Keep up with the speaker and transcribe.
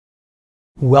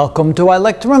Welcome to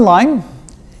ilectureonline.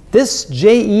 This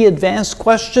JEE advanced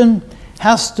question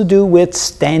has to do with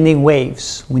standing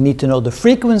waves. We need to know the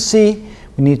frequency,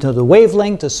 we need to know the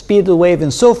wavelength, the speed of the wave,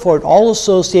 and so forth, all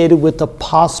associated with the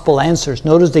possible answers.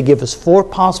 Notice they give us 4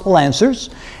 possible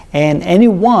answers, and any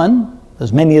one,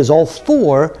 as many as all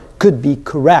 4, could be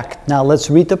correct. Now let's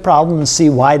read the problem and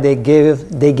see why they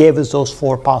gave us those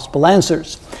 4 possible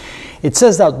answers. It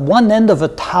says that one end of a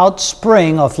taut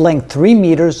spring of length 3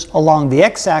 meters along the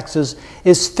x-axis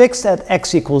is fixed at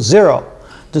x equals 0.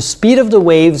 The speed of the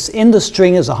waves in the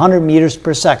string is 100 meters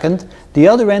per second. The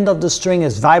other end of the string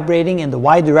is vibrating in the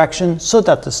y direction so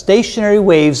that the stationary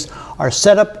waves are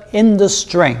set up in the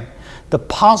string. The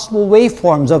possible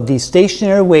waveforms of these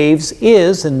stationary waves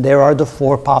is, and there are the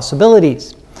 4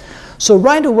 possibilities. So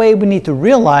right away we need to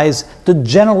realize the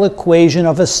general equation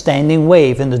of a standing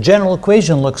wave, and the general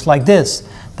equation looks like this,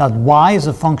 that y is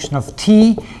a function of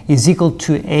t is equal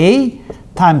to a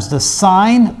times the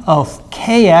sine of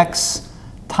kx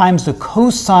times the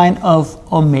cosine of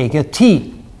omega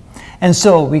t. And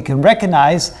so we can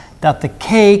recognize that the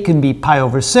k can be pi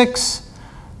over 6,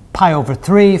 pi over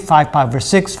 3, 5 pi over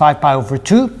 6, 5 pi over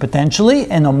 2,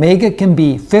 potentially, and omega can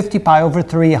be 50 pi over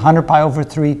 3, 100 pi over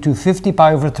 3, 250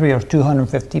 pi over 3, or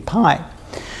 250 pi.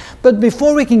 But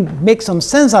before we can make some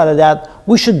sense out of that,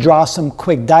 we should draw some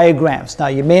quick diagrams. Now,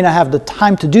 you may not have the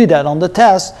time to do that on the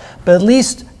test, but at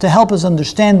least to help us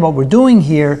understand what we're doing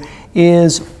here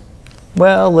is,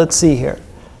 well, let's see here.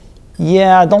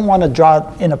 Yeah, I don't want to draw it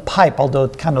in a pipe, although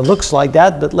it kind of looks like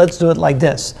that, but let's do it like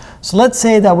this. So let's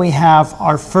say that we have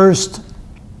our first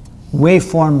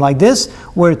waveform like this,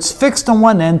 where it's fixed on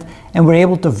one end and we're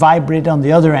able to vibrate on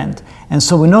the other end. And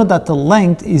so we know that the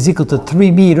length is equal to 3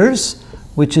 meters,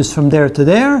 which is from there to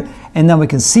there. And then we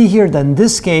can see here that in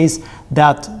this case,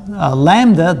 that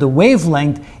lambda, the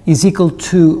wavelength, is equal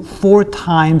to 4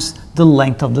 times the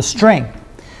length of the string.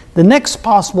 The next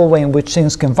possible way in which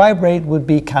things can vibrate would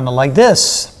be kind of like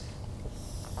this.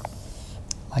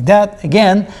 Like that.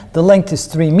 Again, the length is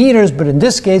 3 meters, but in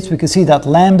this case we can see that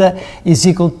lambda is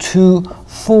equal to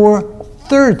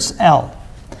 4/3 L.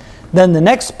 Then the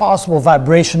next possible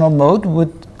vibrational mode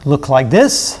would look like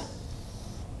this.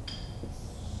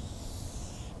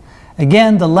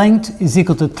 Again, the length is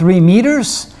equal to 3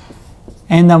 meters,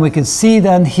 and then we can see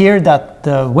then here that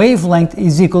the wavelength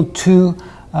is equal to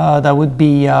that would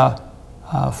be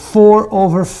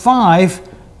 4/5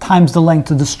 times the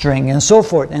length of the string, and so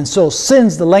forth. And so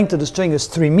since the length of the string is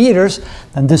 3 meters,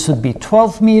 then this would be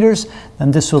 12 meters.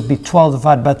 Then this would be 12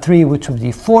 divided by 3, which would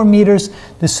be 4 meters.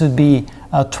 This would be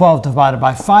 12 divided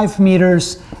by 5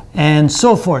 meters, and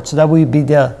so forth. So that would be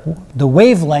the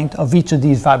wavelength of each of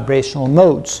these vibrational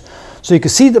modes. So you can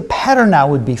see the pattern now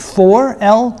would be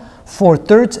 4L,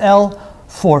 4/3 L,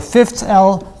 4/5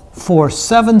 L,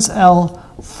 4/7 L,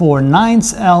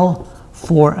 4/9 L,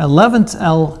 4/11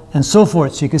 L, and so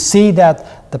forth. So you can see that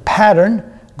the pattern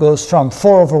goes from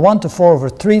 4/1 to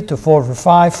 4/3 to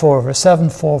 4/5, 4/7,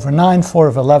 4/9,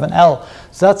 4/11 L.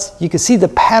 So that's, you can see the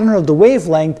pattern of the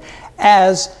wavelength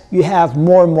as you have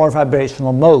more and more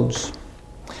vibrational modes.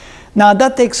 Now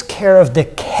that takes care of the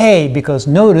K, because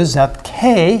notice that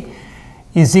K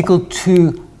is equal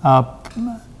to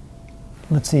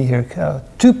let's see here,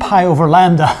 2 pi over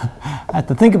lambda. I had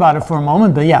to think about it for a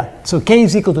moment, but yeah. So K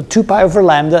is equal to 2 pi over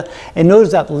lambda, and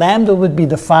notice that lambda would be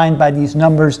defined by these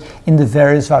numbers in the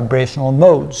various vibrational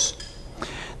modes.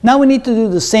 Now we need to do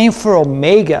the same for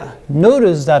omega.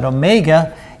 Notice that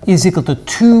omega is equal to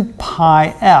 2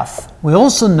 pi f. We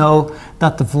also know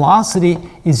that the velocity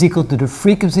is equal to the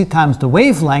frequency times the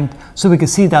wavelength, so we can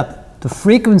see that the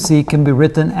frequency can be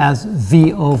written as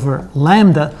v over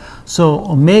lambda. So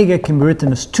omega can be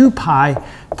written as 2 pi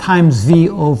times v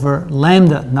over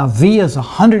lambda. Now v is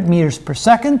 100 meters per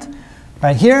second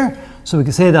right here. So we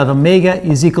can say that omega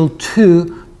is equal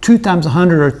to 2 times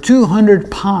 100, or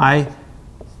 200 pi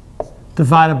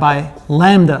divided by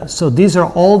lambda. So these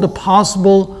are all the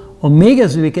possible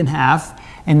omegas we can have.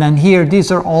 And then here,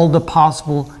 these are all the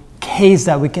possible k's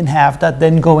that we can have that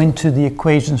then go into the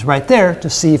equations right there to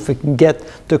see if we can get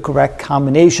the correct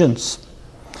combinations.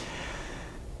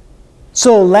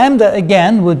 So lambda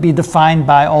again would be defined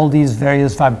by all these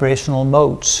various vibrational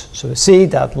modes. So we see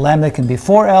that lambda can be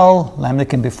 4L, lambda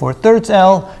can be 4/3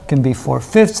 L, can be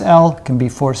 4/5 L, can be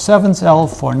 4/7 L,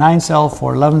 4/9 L,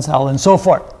 4/11 L, and so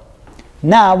forth.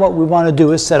 Now what we want to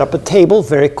do is set up a table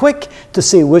very quick to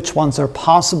see which ones are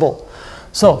possible.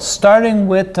 So starting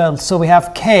with, so we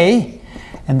have K,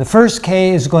 and the first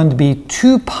K is going to be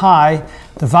 2 pi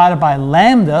divided by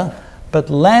lambda, but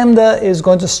lambda is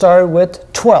going to start with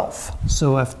 12.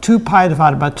 So we have 2 pi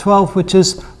divided by 12, which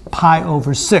is pi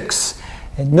over 6.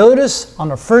 And notice on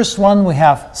the first one we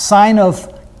have sine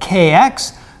of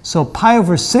kx, so pi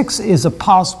over 6 is a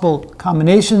possible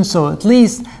combination, so at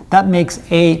least that makes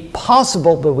A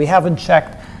possible, but we haven't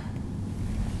checked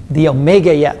the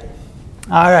omega yet.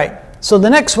 All right, so the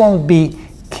next one would be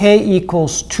k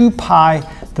equals 2 pi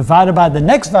divided by the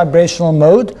next vibrational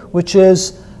mode, which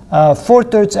is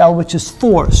 4/3 L, which is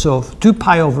 4. So 2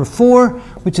 pi over 4,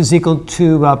 which is equal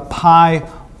to pi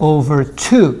over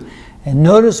 2. And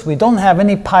notice we don't have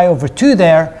any pi over 2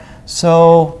 there,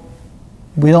 so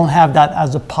we don't have that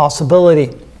as a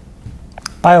possibility.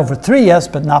 Pi over 3, yes,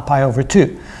 but not pi over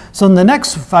 2. So in the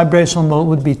next vibrational mode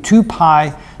would be 2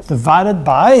 pi divided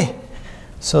by,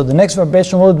 so the next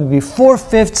vibrational mode would be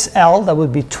 4/5 L, that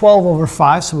would be 12 over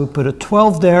 5, so we put a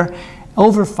 12 there,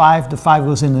 over 5, the 5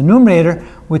 goes in the numerator,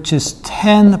 which is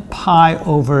 10 pi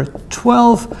over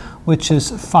 12, which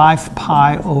is 5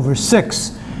 pi over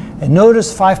 6. And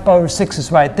notice 5 pi over 6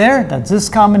 is right there, that's this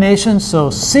combination, so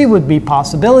C would be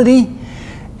possibility.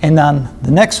 And then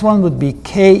the next one would be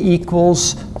k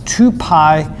equals 2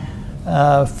 pi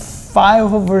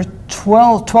 5 over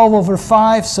 12, 12 over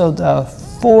 5, so the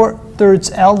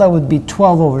 4/3 L, that would be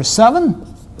 12 over 7.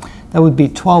 That would be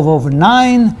 12 over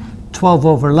 9, 12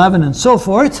 over 11, and so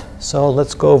forth. So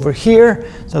let's go over here.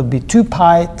 So it would be 2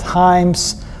 pi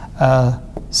times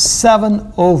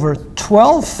 7 over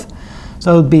 12.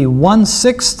 So it would be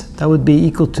 1/6. That would be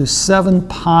equal to 7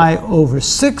 pi over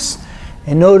 6.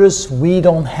 And notice we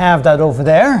don't have that over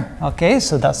there. Okay,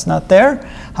 so that's not there.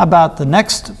 How about the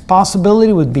next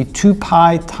possibility would be 2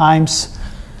 pi times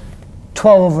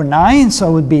 12 over 9. So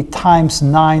it would be times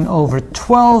 9 over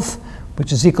 12,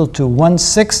 which is equal to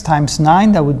 1/6 times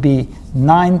 9. That would be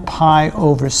 9 pi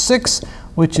over 6,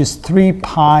 which is 3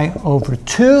 pi over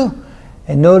 2.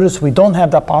 And notice we don't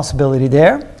have that possibility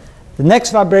there. The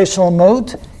next vibrational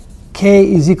mode, k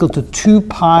is equal to 2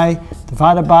 pi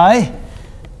divided by,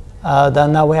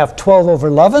 then now we have 12 over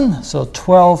 11, so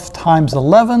 12 times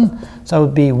 11, so that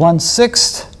would be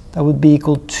 1/6. That would be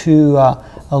equal to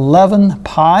 11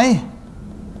 pi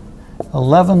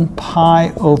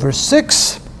over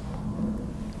 6.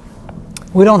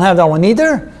 We don't have that one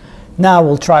either. Now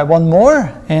we'll try one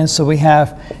more, and so we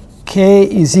have k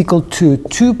is equal to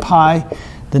 2 pi.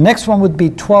 The next one would be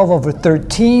 12 over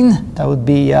 13. That would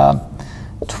be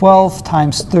 12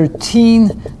 times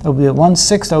 13, that would be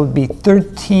 1/6, that would be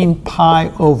 13 pi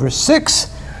over 6.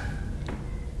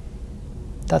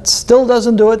 That still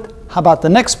doesn't do it. How about the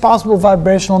next possible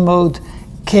vibrational mode?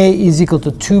 K is equal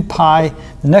to 2 pi.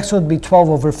 The next one would be 12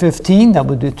 over 15. That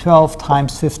would be 12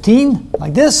 times 15,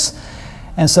 like this.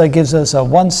 And so it gives us a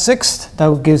 1/6. That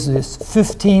would give us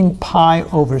 15 pi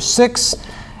over 6.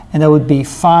 And that would be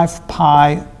 5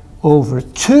 pi over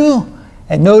 2.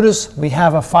 And notice we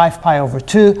have a 5 pi over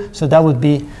 2, so that would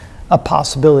be a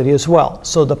possibility as well.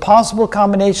 So the possible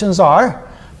combinations are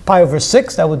pi over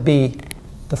 6, that would be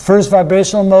the first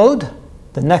vibrational mode.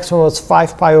 The next one was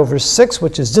 5 pi over 6,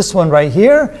 which is this one right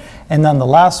here. And then the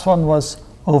last one was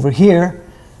over here,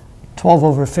 12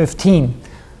 over 15.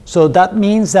 So that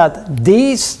means that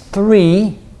these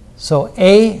three, so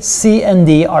A, C, and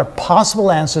D, are possible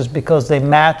answers because they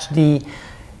match the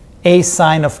A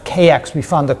sine of kx. We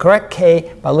found the correct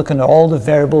k by looking at all the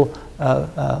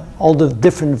all the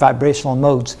different vibrational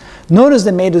modes. Notice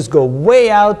they made us go way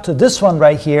out to this one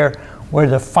right here, where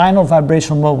the final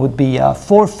vibrational mode would be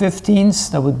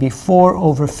 4/15. That would be 4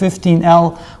 over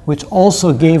 15L, which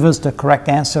also gave us the correct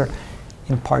answer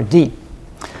in part D.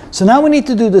 So now we need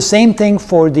to do the same thing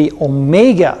for the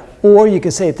omega, or you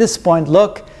could say at this point,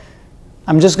 look,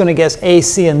 I'm just going to guess A,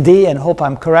 C, and D and hope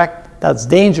I'm correct. That's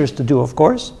dangerous to do, of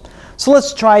course. So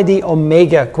let's try the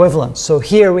omega equivalent. So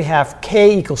here we have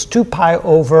k equals 2 pi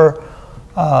over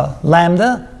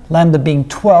lambda, lambda being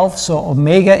 12, so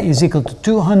omega is equal to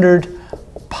 200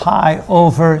 pi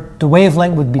over, the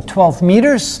wavelength would be 12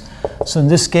 meters. So in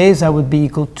this case, that would be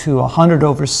equal to 100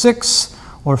 over 6,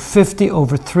 or 50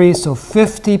 over 3, so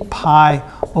 50 pi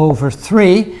over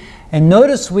 3. And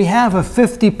notice we have a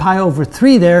 50 pi over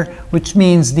 3 there, which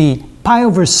means the pi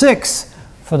over 6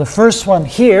 for the first one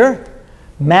here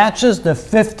matches the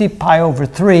 50 pi over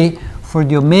 3 for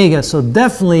the omega. So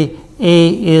definitely A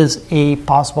is a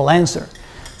possible answer.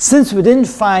 Since we didn't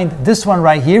find this one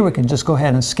right here, we can just go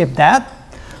ahead and skip that.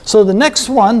 So the next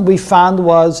one we found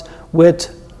was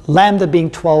with lambda being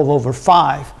 12 over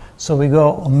 5. So we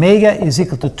go omega is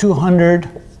equal to 200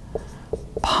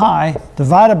 pi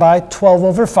divided by 12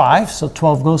 over 5. So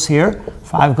 12 goes here,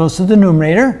 5 goes to the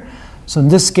numerator. So in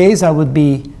this case, that would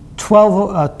be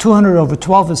 200 over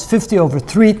 12 is 50 over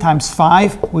 3 times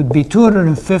 5 would be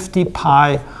 250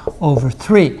 pi over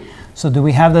 3. So do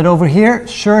we have that over here?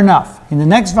 Sure enough, in the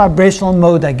next vibrational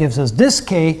mode that gives us this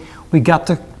K, we got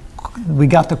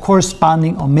the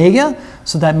corresponding omega.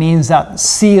 So that means that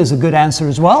C is a good answer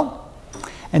as well.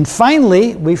 And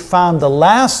finally, we found the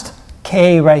last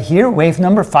K right here, wave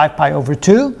number 5 pi over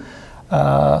 2.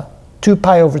 2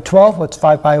 pi over 12, what's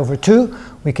 5 pi over 2?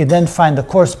 We can then find the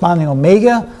corresponding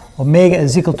omega. Omega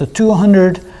is equal to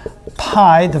 200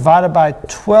 pi divided by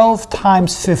 12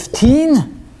 times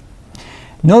 15.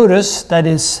 Notice that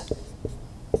is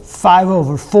 5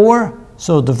 over 4.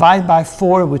 So divide by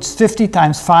 4, which is 50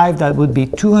 times 5, that would be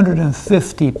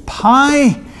 250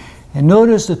 pi. And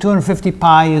notice the 250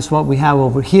 pi is what we have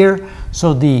over here.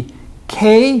 So the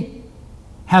K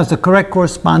has the correct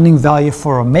corresponding value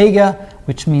for omega,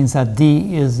 which means that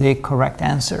D is the correct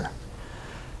answer.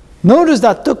 Notice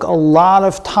that took a lot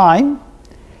of time.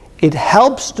 It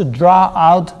helps to draw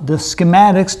out the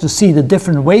schematics to see the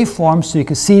different waveforms, so you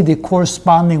can see the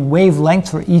corresponding wavelength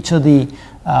for each of the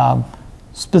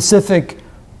specific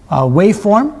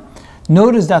waveform.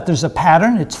 Notice that there's a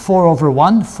pattern. It's 4 over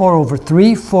 1, 4 over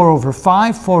 3, 4 over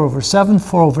 5, 4 over 7,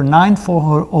 4 over 9,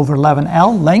 4 over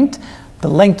 11L length. The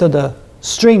length of the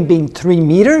string being 3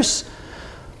 meters.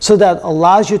 So that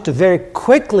allows you to very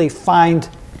quickly find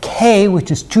K,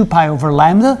 which is 2 pi over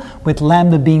lambda, with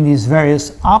lambda being these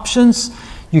various options.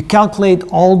 You calculate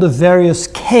all the various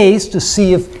K's to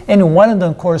see if any one of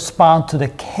them correspond to the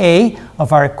K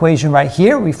of our equation right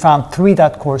here. We found 3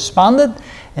 that corresponded.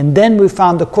 And then we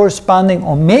found the corresponding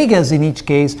omegas in each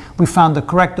case. We found the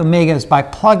correct omegas by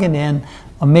plugging in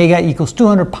omega equals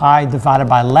 200 pi divided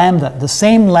by lambda. The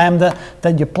same lambda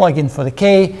that you plug in for the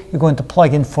K, you're going to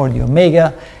plug in for the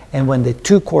omega. And when the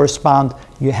two correspond,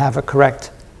 you have a correct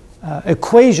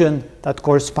equation that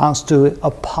corresponds to a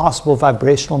possible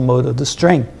vibrational mode of the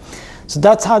string. So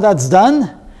that's how that's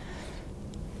done.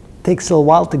 Takes a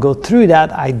while to go through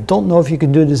that. I don't know if you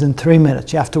can do this in 3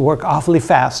 minutes. You have to work awfully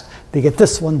fast to get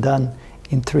this one done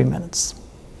in 3 minutes.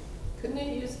 Couldn't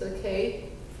you use the K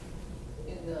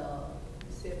in the,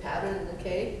 see a pattern in the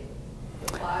K?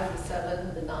 The 5, the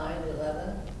 7, the 9, the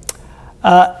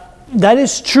 11? That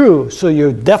is true. So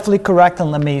you're definitely correct,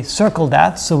 and let me circle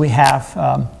that. So we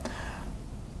have,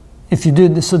 if you do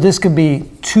this, so this could be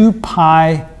 2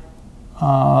 pi,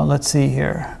 let's see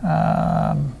here.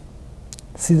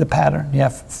 See the pattern. You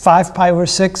have 5 pi over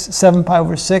 6, 7 pi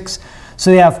over 6.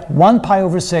 So you have 1 pi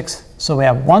over 6. So we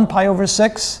have 1 pi over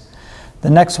 6. The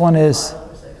next one is,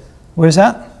 where's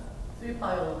that? 3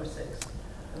 pi over 6.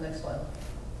 The next one.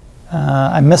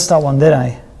 I missed that one, didn't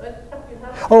I?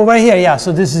 Oh, right here, yeah.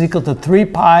 So this is equal to 3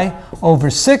 pi over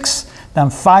 6.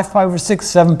 Then 5 pi over 6,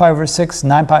 7 pi over 6,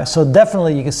 9 pi. So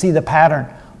definitely you can see the pattern.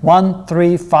 1,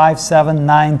 3, 5, 7,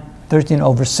 9, 13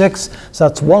 over 6. So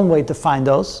that's one way to find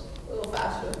those.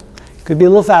 Faster. Could be a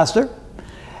little faster.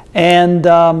 And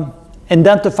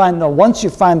then to find, once you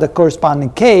find the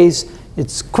corresponding K's,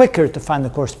 it's quicker to find the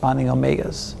corresponding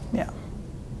omegas. Yeah.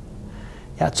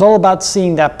 Yeah, it's all about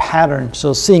seeing that pattern.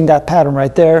 So seeing that pattern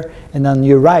right there, and then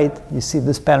you're right, you see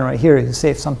this pattern right here, you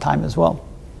save some time as well.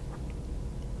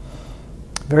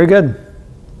 Very good.